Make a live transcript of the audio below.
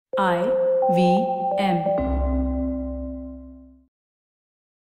IVM.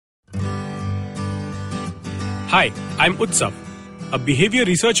 Hi, I'm Utsav, a behavior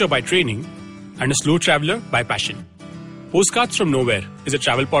researcher by training and a slow traveler by passion. Postcards from Nowhere is a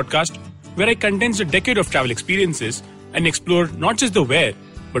travel podcast where I condense a decade of travel experiences and explore not just the where,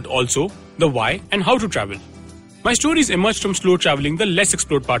 but also the why and how to travel. My stories emerged from slow traveling the less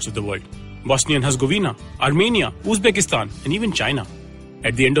explored parts of the world: Bosnia and Herzegovina, Armenia, Uzbekistan, and even China.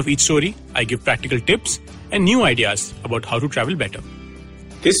 At the end of each story, I give practical tips and new ideas about how to travel better.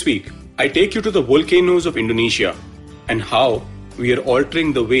 This week, I take you to the volcanoes of Indonesia and how we are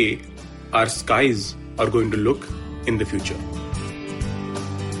altering the way our skies are going to look in the future.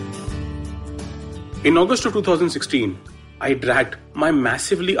 In August of 2016, I dragged my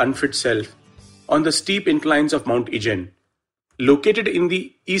massively unfit self on the steep inclines of Mount Ijen, located in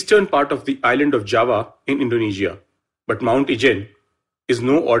the eastern part of the island of Java in Indonesia. But Mount Ijen is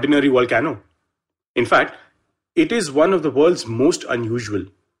no ordinary volcano. In fact, it is one of the world's most unusual.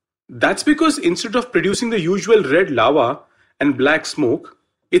 That's because instead of producing the usual red lava and black smoke,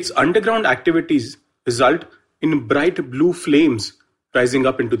 its underground activities result in bright blue flames rising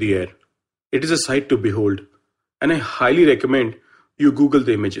up into the air. It is a sight to behold, and I highly recommend you Google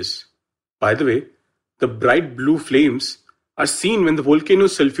the images. By the way, the bright blue flames are seen when the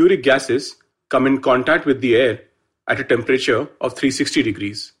volcano's sulfuric gases come in contact with the air at a temperature of 360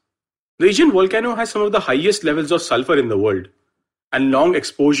 degrees. The Ijen volcano has some of the highest levels of sulfur in the world, and long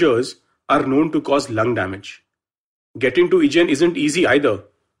exposures are known to cause lung damage. Getting to Ijen isn't easy either.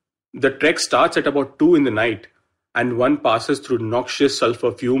 The trek starts at about 2 in the night, and one passes through noxious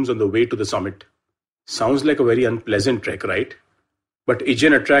sulfur fumes on the way to the summit. Sounds like a very unpleasant trek, right? But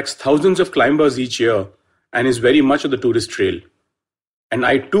Ijen attracts thousands of climbers each year and is very much of the tourist trail. And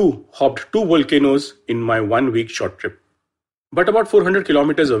I too hopped 2 volcanoes in my 1-week short trip. But about 400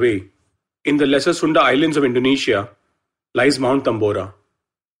 kilometers away, in the Lesser Sunda Islands of Indonesia, lies Mount Tambora.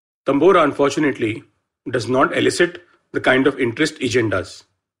 Tambora, unfortunately, does not elicit the kind of interest Ijen does.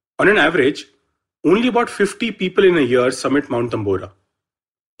 On an average, only about 50 people in a year summit Mount Tambora.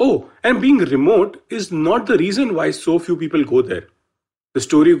 Oh, and being remote is not the reason why so few people go there. The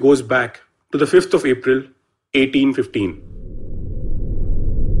story goes back to the 5th of April, 1815.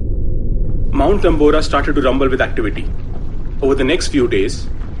 Mount Tambora started to rumble with activity. Over the next few days,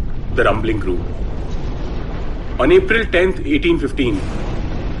 the rumbling grew. On April 10th, 1815,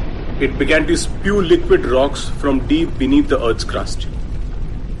 it began to spew liquid rocks from deep beneath the Earth's crust.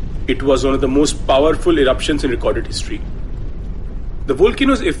 It was one of the most powerful eruptions in recorded history. The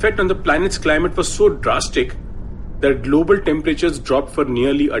volcano's effect on the planet's climate was so drastic that global temperatures dropped for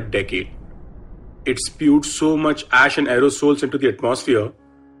nearly a decade. It spewed so much ash and aerosols into the atmosphere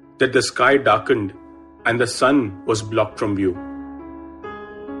that the sky darkened and the sun was blocked from view.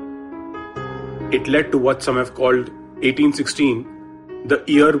 It led to what some have called 1816 the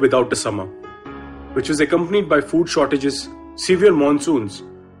year without a summer, which was accompanied by food shortages, severe monsoons,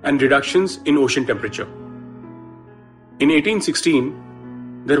 and reductions in ocean temperature. In 1816,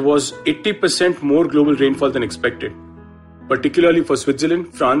 there was 80% more global rainfall than expected, particularly for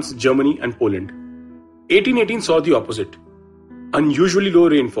Switzerland, France, Germany, and Poland. 1818 saw the opposite: unusually low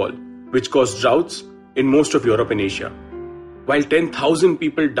rainfall, which caused droughts in most of Europe and Asia. While 10,000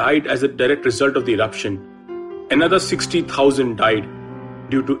 people died as a direct result of the eruption, another 60,000 died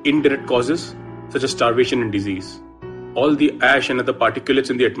due to indirect causes such as starvation and disease. All the ash and other particulates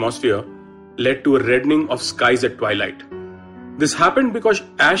in the atmosphere led to a reddening of skies at twilight. This happened because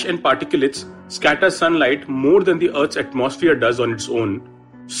ash and particulates scatter sunlight more than the Earth's atmosphere does on its own,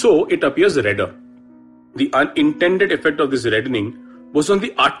 so it appears redder. The unintended effect of this reddening was on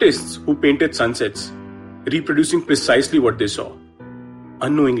the artists who painted sunsets, reproducing precisely what they saw.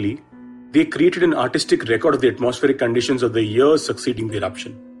 Unknowingly, they created an artistic record of the atmospheric conditions of the years succeeding the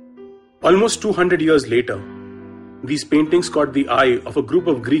eruption. Almost 200 years later, these paintings caught the eye of a group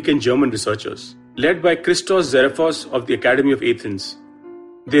of Greek and German researchers, led by Christos Xeriphos of the Academy of Athens.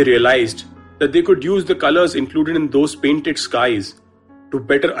 They realized that they could use the colors included in those painted skies to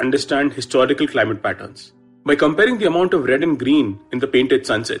better understand historical climate patterns. By comparing the amount of red and green in the painted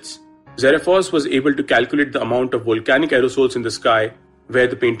sunsets, Xeriphos was able to calculate the amount of volcanic aerosols in the sky where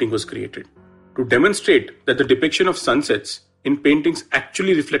the painting was created. To demonstrate that the depiction of sunsets in paintings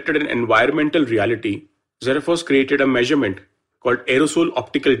actually reflected an environmental reality, Xeriphos created a measurement called aerosol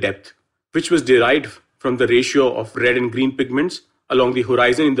optical depth, which was derived from the ratio of red and green pigments along the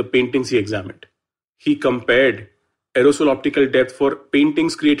horizon in the paintings he examined. He compared aerosol optical depth for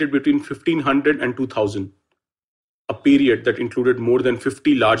paintings created between 1500 and 2000, a period that included more than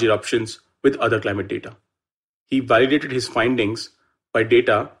 50 large eruptions with other climate data. He validated his findings by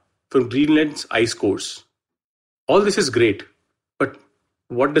data from Greenland's ice cores. All this is great, but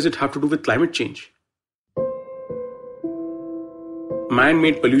what does it have to do with climate change?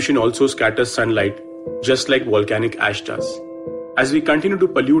 Man-made pollution also scatters sunlight, just like volcanic ash does. As we continue to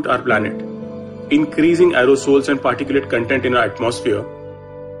pollute our planet, increasing aerosols and particulate content in our atmosphere,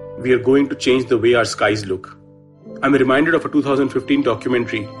 we are going to change the way our skies look. I'm reminded of a 2015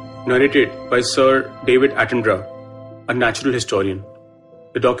 documentary narrated by Sir David Attenborough, a natural historian.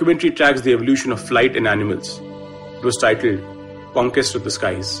 The documentary tracks the evolution of flight in animals. It was titled Conquest of the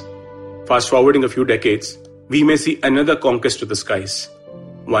Skies. Fast forwarding a few decades, we may see another conquest of the skies,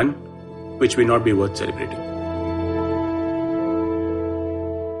 one which may not be worth celebrating.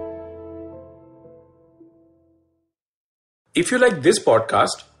 If you like this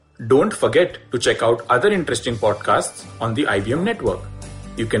podcast, don't forget to check out other interesting podcasts on the IVM network.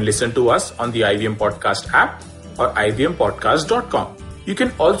 You can listen to us on the IVM Podcast app or ivmpodcast.com. You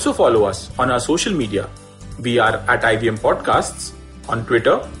can also follow us on our social media. We are at IVM Podcasts on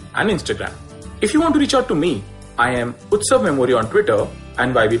Twitter and Instagram. If you want to reach out to me, I am Utsav Memory on Twitter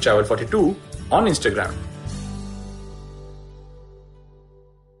and YVTravel42 on Instagram.